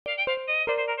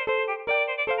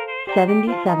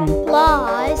77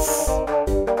 plus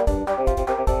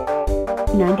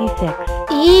 96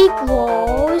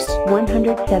 equals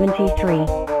 173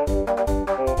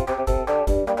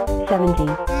 70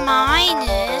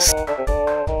 minus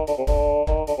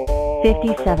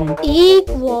 57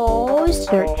 equals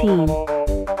 13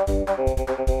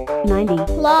 90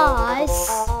 plus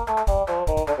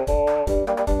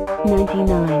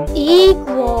 99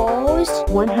 equals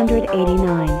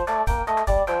 189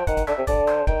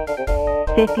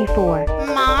 54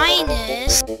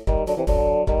 minus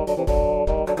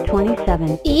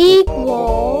 27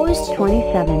 equals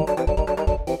 27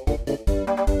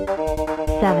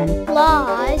 7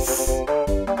 plus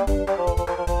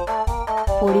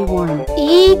 41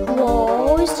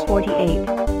 equals 48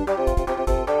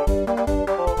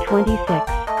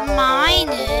 26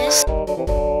 minus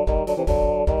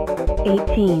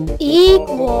 18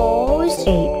 equals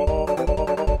 8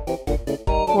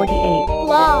 48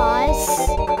 plus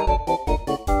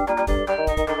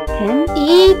 10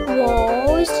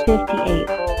 equals 58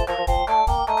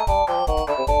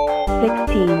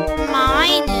 16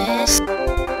 minus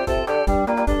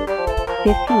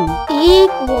 15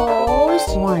 equals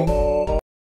 1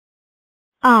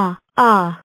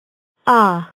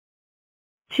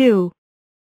 2 2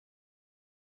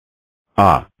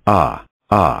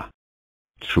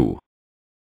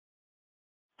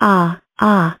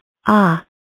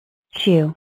 2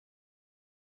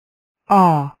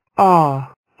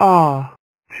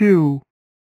 2 2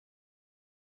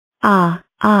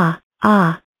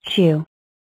 2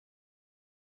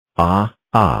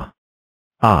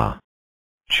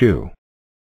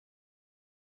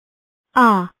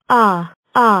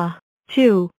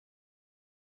 2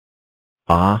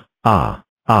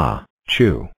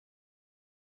 2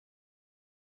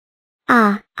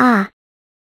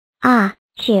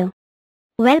 Chew.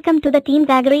 Welcome to the Team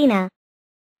Tag Arena.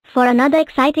 For another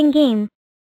exciting game.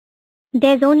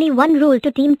 There's only one rule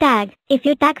to Team Tag. If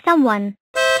you tag someone,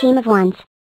 team of ones,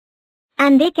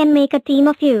 and they can make a team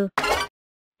of you,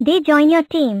 they join your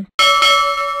team.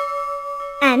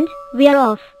 And we are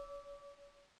off.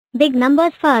 Big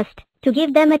numbers first, to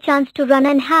give them a chance to run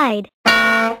and hide.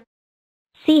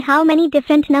 See how many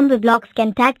different number blocks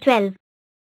can tag 12.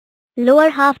 Lower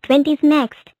half 20s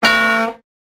next.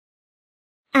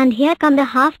 And here come the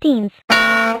half teens.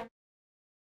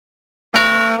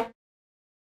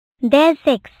 There's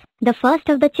 6, the first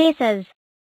of the chasers.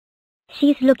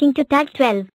 She's looking to tag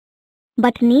 12,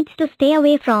 but needs to stay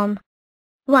away from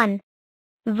 1,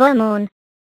 Vermon,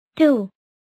 2,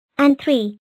 and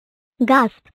 3.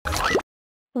 Gasp.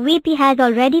 VP has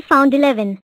already found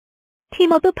 11.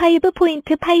 Team of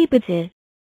 5.5s.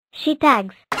 She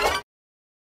tags.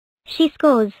 She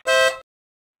scores.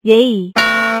 Yay!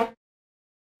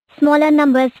 Smaller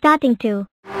numbers starting to.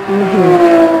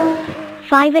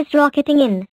 5 is rocketing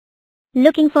in.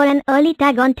 Looking for an early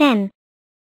tag on 10.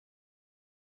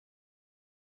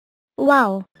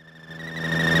 Wow.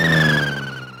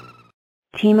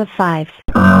 Team of 5s.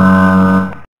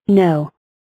 No.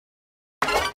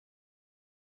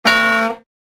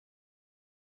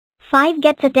 5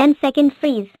 gets a 10-second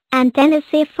freeze, and 10 is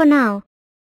safe for now.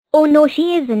 Oh no,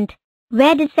 she isn't.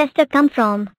 Where did Sester come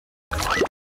from?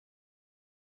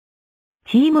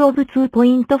 Team of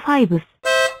 2.5s.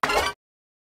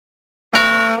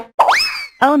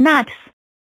 Oh nuts!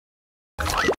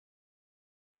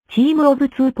 Team of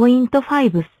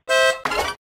 2.5s.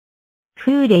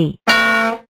 Hooray!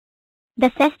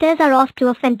 The Sisters are off to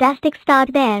a fantastic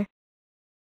start there.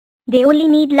 They only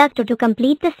need luck to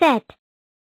complete the set.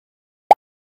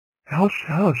 Hush,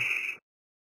 hush.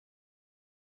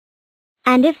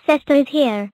 And if Sester is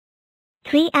here,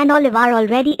 3 and Olive are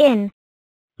already in.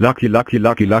 Lucky, lucky,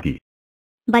 lucky, lucky.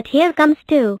 But here comes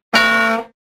 2.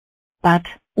 But,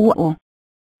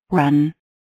 run.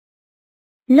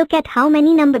 Look at how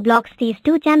many number blocks these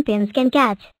 2 champions can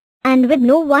catch. And with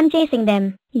no one chasing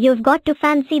them, you've got to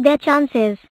fancy their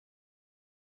chances.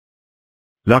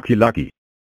 Lucky, lucky.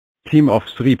 Team of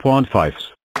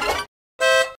 3.5s.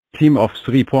 Team of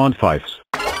 3.5s.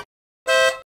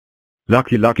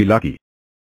 Lucky, lucky, lucky.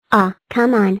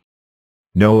 Come on.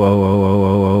 No, oh.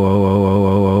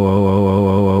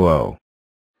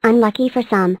 Unlucky for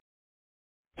some.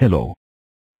 Hello.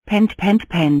 Pent.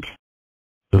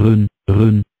 Run,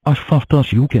 as fast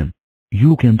as you can.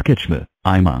 You can't catch me,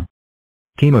 I'm a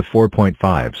Team of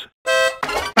 4.5s.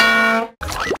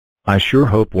 I sure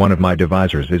hope one of my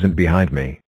devisers isn't behind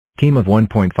me. Team of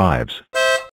 1.5s.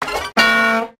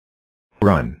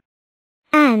 Run.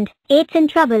 And 8's in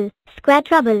trouble, square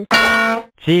trouble.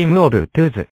 Team of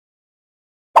 2s.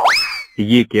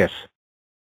 Yes.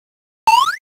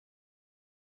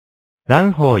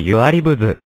 何歩湯ありぶ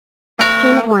ず。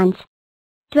 Team of ones.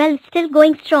 12 still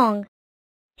going strong.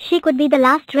 She could be the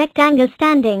last rectangle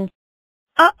standing.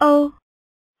 Uh-oh.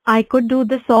 I could do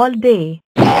this all day.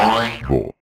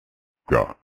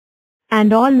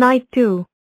 And all night too.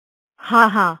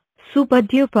 Haha, super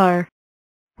duper.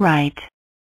 Right.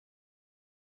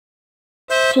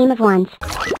 Team of ones.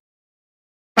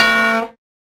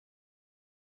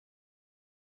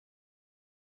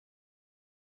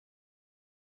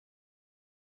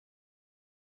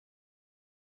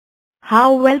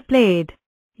 How well played.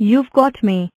 You've got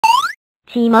me.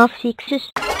 Team of sixes.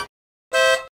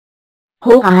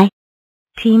 Oh, I.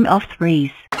 Team of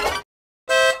threes.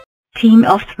 Team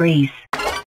of threes.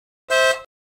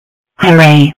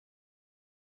 Hooray.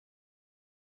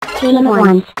 Team of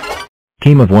ones.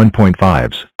 Team of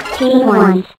 1.5s. Team of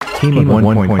ones. Team of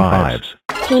 1.5s.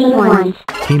 Team of ones.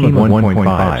 Team of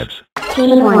 1.5s.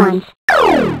 Team of ones.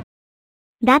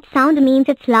 That sound means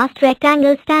it's last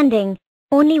rectangle standing.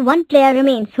 Only one player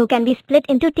remains who can be split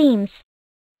into teams.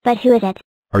 But who is it?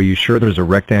 Are you sure there's a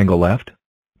rectangle left?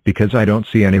 Because I don't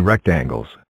see any rectangles.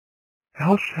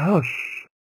 Hush, hush.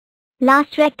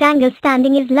 Last rectangle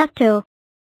standing is Lacto.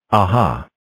 Aha.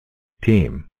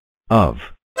 Team of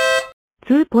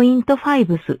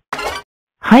 2.5s.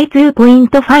 Hi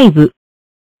 2.5.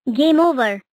 Game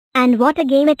over. And what a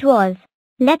game it was.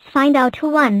 Let's find out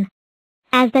who won.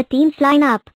 As the teams line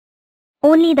up,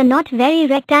 only the not very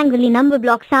rectangular number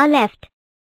blocks are left.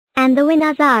 And the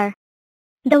winners are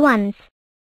the ones.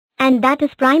 And that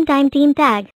is Primetime Team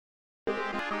Tag.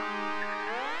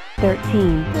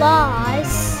 13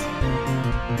 plus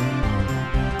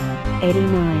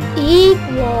 89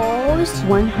 equals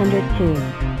 102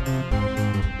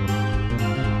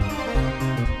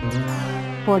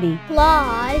 40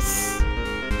 plus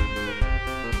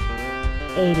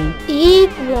 80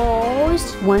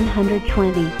 equals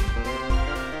 120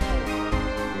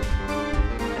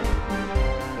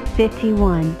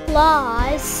 51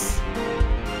 plus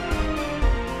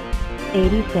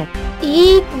 86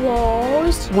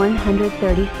 equals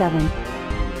 137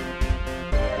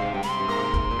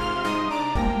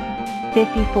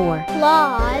 54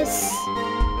 plus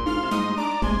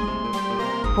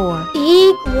 4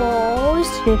 equals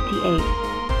 58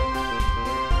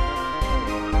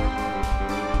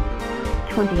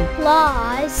 20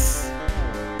 plus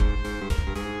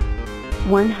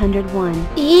 101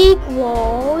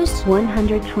 equals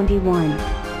 121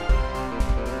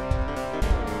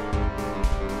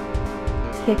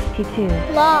 62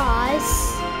 plus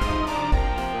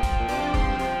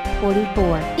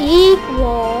 44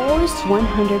 equals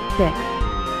 106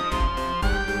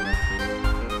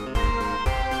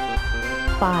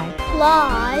 5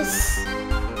 plus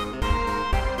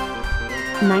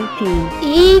 19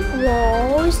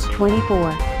 equals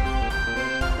 24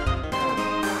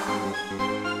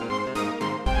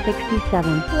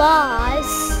 67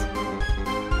 plus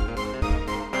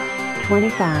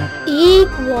 25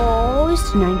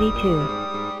 equals 92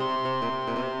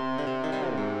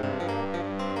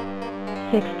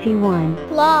 61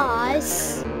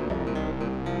 plus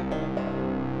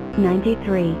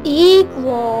 93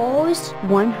 equals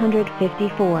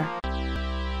 154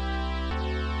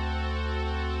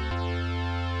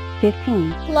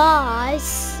 15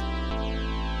 plus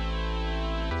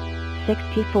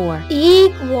 64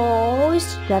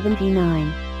 equals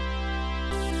 79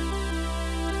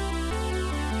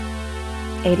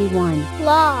 81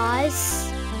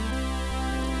 plus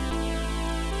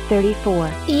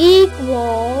 34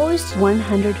 equals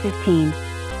 115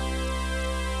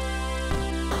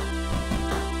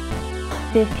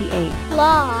 58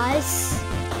 plus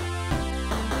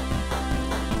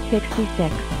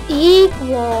 66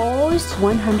 equals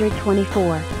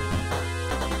 124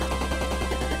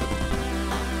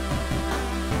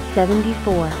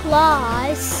 74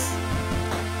 plus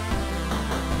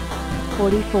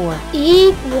 44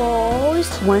 equals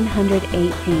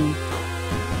 118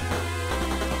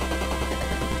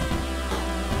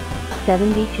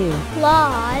 72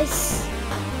 plus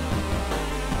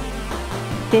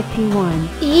 51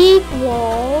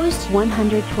 equals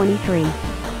 123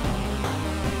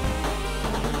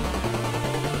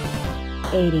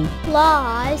 80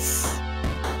 plus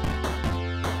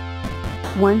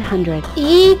 100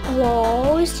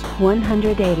 equals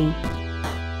 180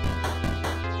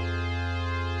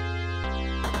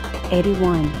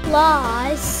 81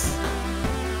 plus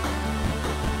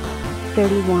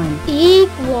 31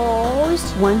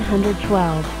 equals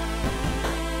 112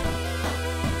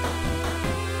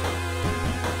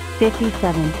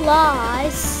 57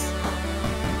 plus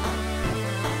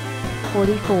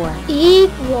 44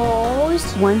 equals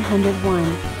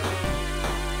 101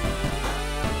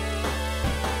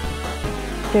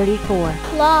 34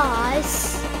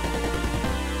 plus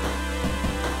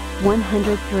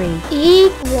 103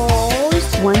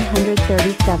 equals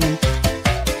 137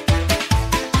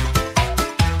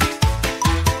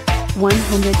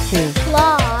 102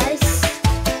 plus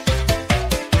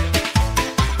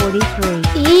 43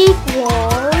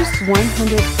 equals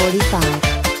 145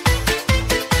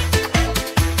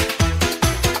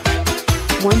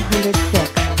 106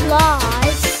 plus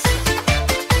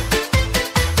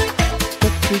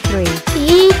 63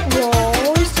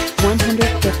 equals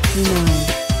 169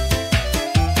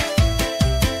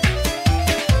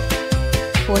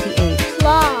 48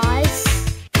 plus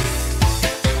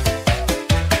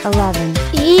 11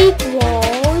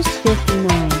 equals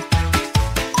 59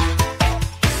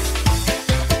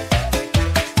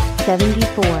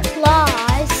 74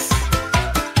 plus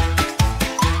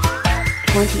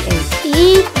 28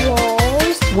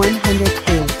 equals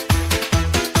 102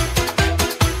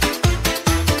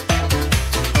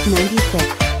 96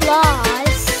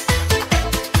 plus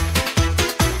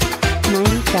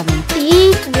 97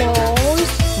 equals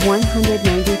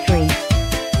 193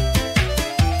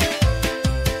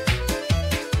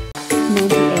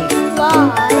 98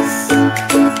 plus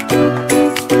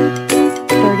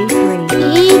 33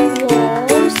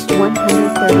 equals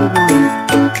 131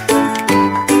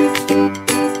 23 plus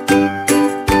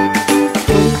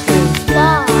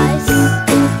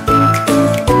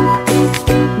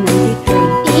 93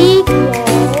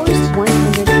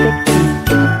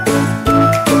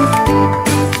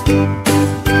 equals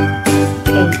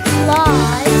 116 8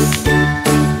 plus 35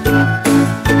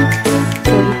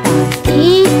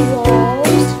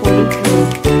 equals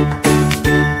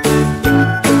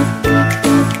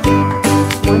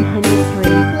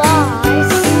 43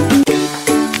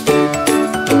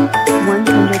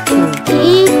 103 plus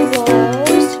 102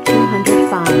 equals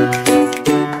 205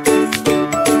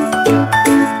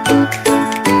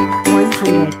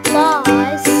 100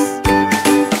 plus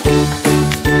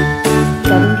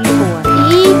 74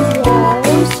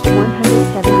 equals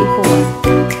 174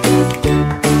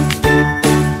 57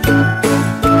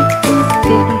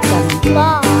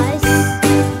 plus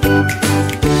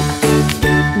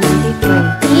 93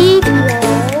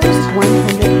 equals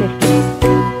 150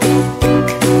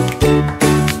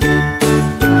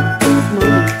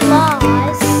 90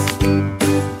 plus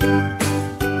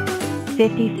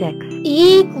 56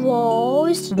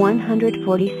 equals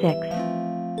 146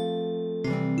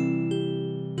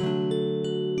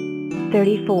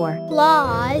 34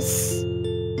 plus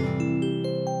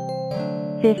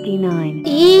 59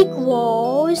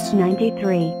 equals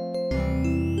 93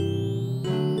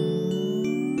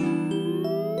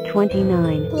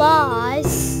 29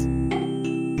 plus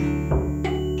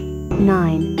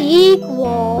 9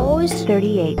 equals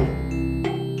 38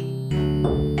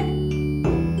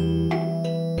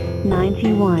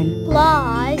 91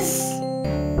 plus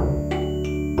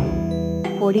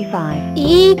 45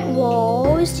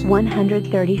 equals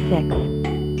 136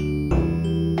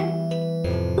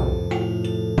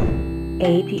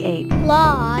 88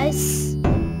 plus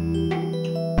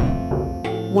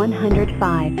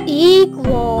 105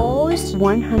 equals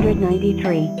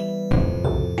 193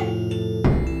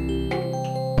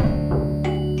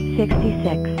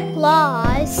 66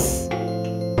 plus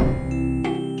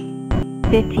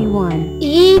 51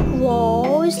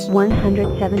 equals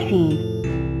 117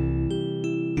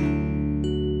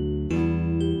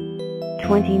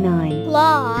 29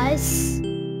 plus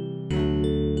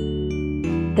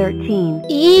 13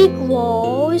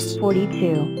 equals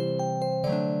 42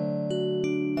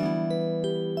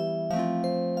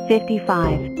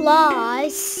 55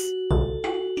 plus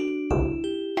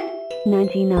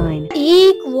 99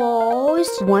 equals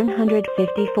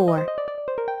 154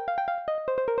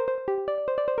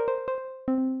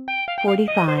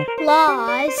 45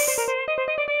 plus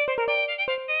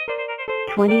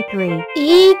 23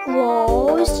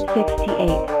 equals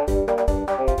 68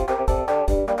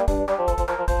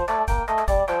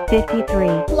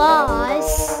 53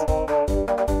 plus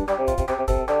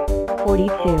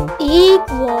 42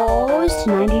 equals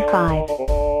 95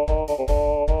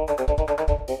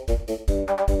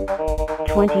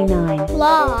 29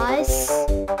 plus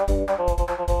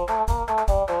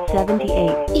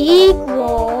 78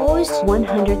 equals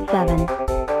 107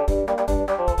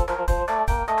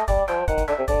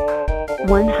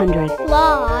 100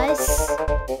 plus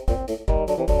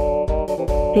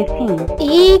 15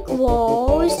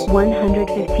 equals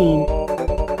 115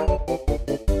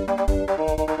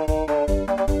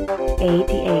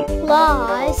 88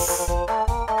 plus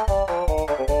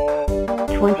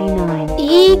 29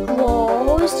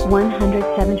 equals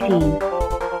 117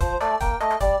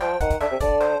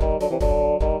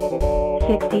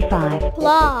 65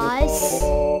 plus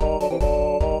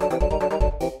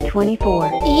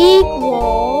 24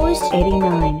 equals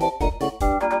 89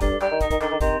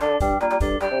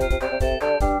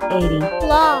 80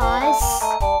 plus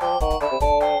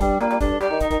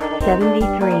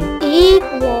 73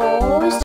 equals